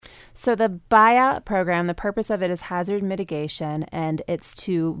So the buyout program, the purpose of it is hazard mitigation, and it's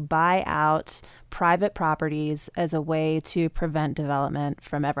to buy out private properties as a way to prevent development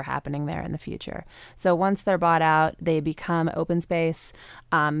from ever happening there in the future. So once they're bought out, they become open space.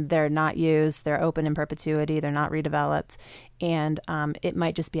 They're not used. They're open in perpetuity. They're not redeveloped. And it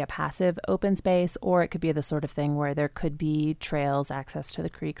might just be a passive open space, or it could be the sort of thing where there could be trails, access to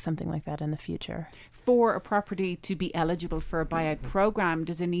the creek, something like that in the future. For a property to be eligible for a buyout program,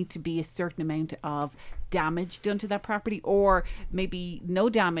 does there need to be a certain amount of damage done to that property, or maybe no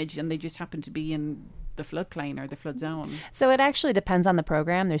damage and they just happen to be in the floodplain or the flood zone? So it actually depends on the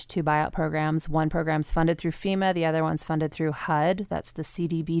program. There's two buyout programs. One program's funded through FEMA. The other one's funded through HUD. That's the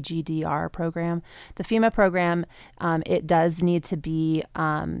CDBGDR program. The FEMA program, it does need to be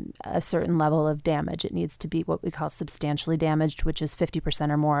a certain level of damage. It needs to be what we call substantially damaged, which is 50%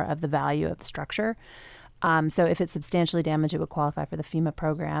 or more of the value of the structure. So if it's substantially damaged, it would qualify for the FEMA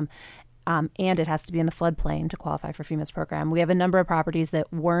program. And it has to be in the floodplain to qualify for FEMA's program. We have a number of properties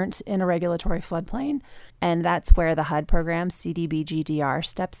that weren't in a regulatory floodplain, and that's where the HUD program, CDBGDR,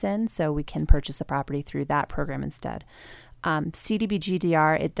 steps in, so we can purchase the property through that program instead.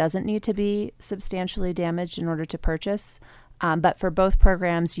 CDBGDR, it doesn't need to be substantially damaged in order to purchase. But for both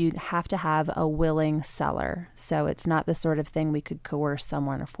programs, you have to have a willing seller. So it's not the sort of thing we could coerce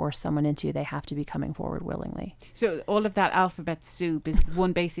someone or force someone into. They have to be coming forward willingly. So all of that alphabet soup is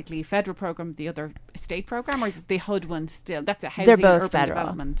one basically a federal program, the other a state program, or is the HUD one still? That's a housing They're both and urban federal.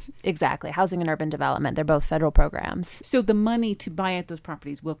 development. Exactly. Housing and urban development. They're both federal programs. So the money to buy out those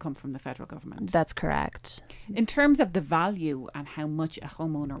properties will come from the federal government. That's correct. In terms of the value and how much a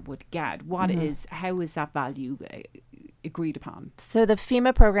homeowner would get, how is that value agreed upon? So the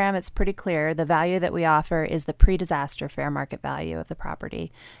FEMA program, it's pretty clear. The value that we offer is the pre-disaster fair market value of the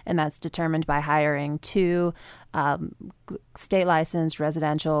property, and that's determined by hiring two state licensed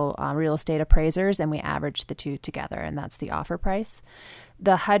residential real estate appraisers, and we average the two together, and that's the offer price.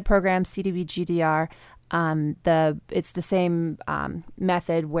 The HUD program, CDBGDR, it's the same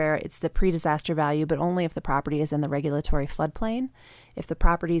method where it's the pre-disaster value, but only if the property is in the regulatory floodplain. If the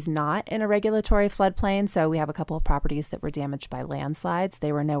property is not in a regulatory floodplain, so we have a couple of properties that were damaged by landslides,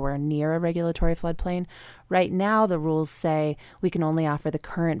 they were nowhere near a regulatory floodplain. Right now, the rules say we can only offer the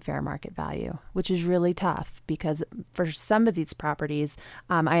current fair market value, which is really tough because for some of these properties,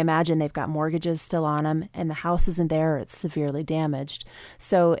 I imagine they've got mortgages still on them and the house isn't there or it's severely damaged.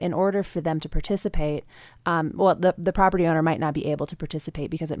 So in order for them to participate, the property owner might not be able to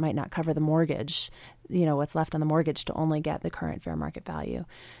participate because it might not cover the mortgage, what's left on the mortgage to only get the current fair market value.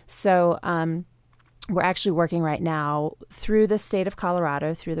 So we're actually working right now through the state of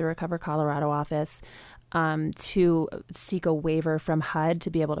Colorado, through the Recover Colorado office, to seek a waiver from HUD to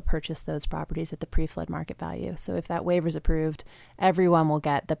be able to purchase those properties at the pre-flood market value. So if that waiver is approved, everyone will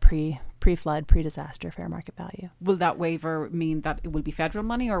get the pre-flood, pre-disaster fair market value. Will that waiver mean that it will be federal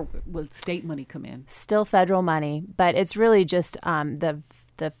money or will state money come in? Still federal money, but it's really just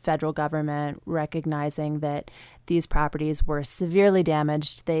the federal government recognizing that these properties were severely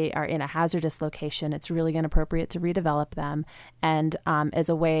damaged. They are in a hazardous location. It's really inappropriate to redevelop them. And as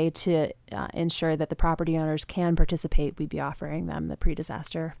a way to ensure that the property owners can participate, we'd be offering them the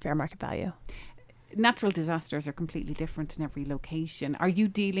pre-disaster fair market value. Natural disasters are completely different in every location. Are you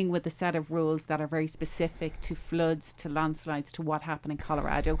dealing with a set of rules that are very specific to floods, to landslides, to what happened in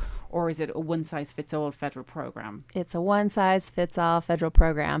Colorado, or is it a one-size-fits-all federal program? It's a one-size-fits-all federal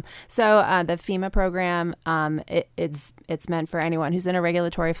program. So the FEMA program, it's meant for anyone who's in a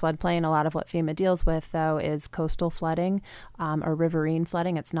regulatory floodplain. A lot of what FEMA deals with, though, is coastal flooding or riverine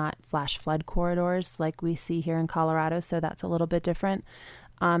flooding. It's not flash flood corridors like we see here in Colorado, so that's a little bit different.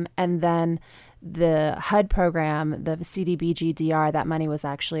 And then the HUD program, the CDBGDR, that money was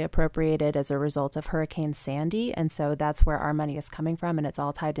actually appropriated as a result of Hurricane Sandy. And so that's where our money is coming from. And it's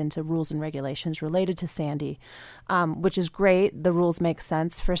all tied into rules and regulations related to Sandy, which is great. The rules make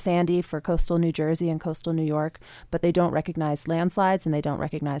sense for Sandy, for coastal New Jersey and coastal New York, but they don't recognize landslides and they don't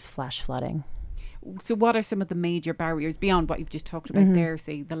recognize flash flooding. So what are some of the major barriers beyond what you've just talked about there,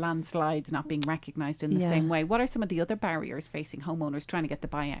 say the landslides not being recognised in the same way? What are some of the other barriers facing homeowners trying to get the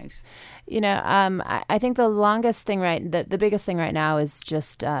buyout? I think the biggest thing right now is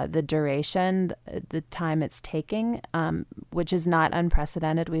just the duration, the time it's taking, which is not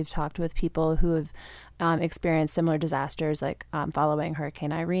unprecedented. We've talked with people who have experienced similar disasters like following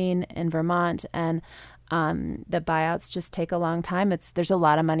Hurricane Irene in Vermont, and the buyouts just take a long time. There's a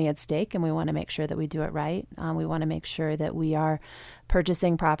lot of money at stake, and we want to make sure that we do it right. We want to make sure that we are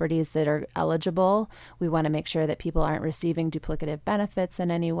purchasing properties that are eligible. We want to make sure that people aren't receiving duplicative benefits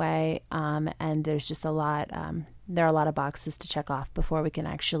in any way. And there's just a lot there are a lot of boxes to check off before we can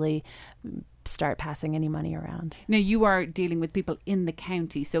actually start passing any money around. Now, you are dealing with people in the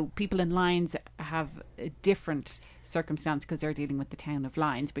county, so people in Lyons have a different circumstance because they're dealing with the town of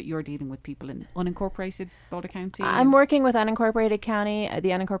Lyons, but you're dealing with people in unincorporated Boulder County. I'm working with unincorporated county, the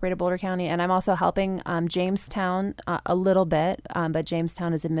unincorporated Boulder County, and I'm also helping Jamestown a little bit, but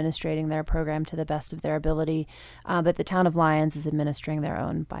Jamestown is administrating their program to the best of their ability, but the town of Lyons is administering their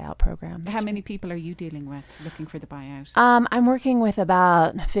own buyout program. How many people are you dealing with looking for the buyout? I'm working with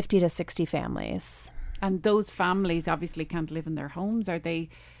about 50 to 60 families. And those families obviously can't live in their homes. Are they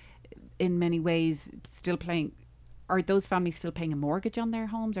in many ways still paying... Are those families still paying a mortgage on their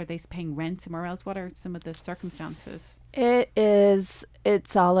homes? Are they paying rent somewhere else? What are some of the circumstances?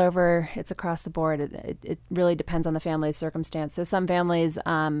 It's all over. It's across the board. It really depends on the family's circumstance. So some families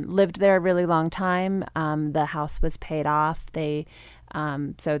lived there a really long time. The house was paid off.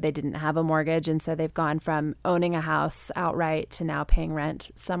 So they didn't have a mortgage. And so they've gone from owning a house outright to now paying rent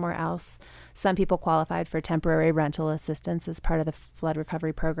somewhere else. Some people qualified for temporary rental assistance as part of the flood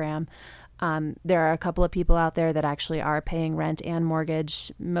recovery program. There are a couple of people out there that actually are paying rent and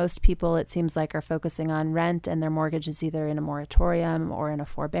mortgage. Most people, it seems like, are focusing on rent, and their mortgage is either in a moratorium or in a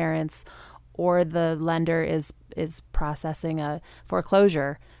forbearance, or the lender is processing a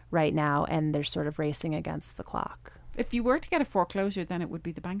foreclosure right now, and they're sort of racing against the clock. If you were to get a foreclosure, then it would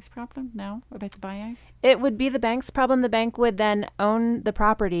be the bank's problem now about the buyout? It would be the bank's problem. The bank would then own the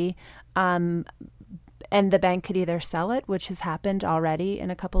property, and the bank could either sell it, which has happened already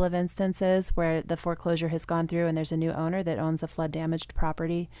in a couple of instances where the foreclosure has gone through and there's a new owner that owns a flood-damaged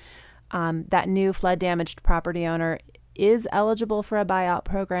property. That new flood-damaged property owner is eligible for a buyout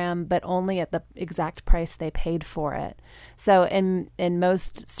program, but only at the exact price they paid for it. So in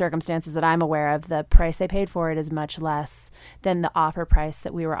most circumstances that I'm aware of, the price they paid for it is much less than the offer price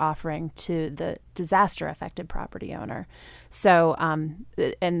that we were offering to the disaster-affected property owner. So,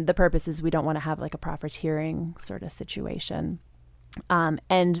 and the purpose is we don't want to have like a profiteering sort of situation.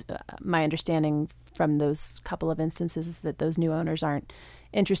 And my understanding from those couple of instances is that those new owners aren't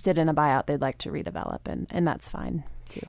interested in a buyout. They'd like to redevelop, and that's fine.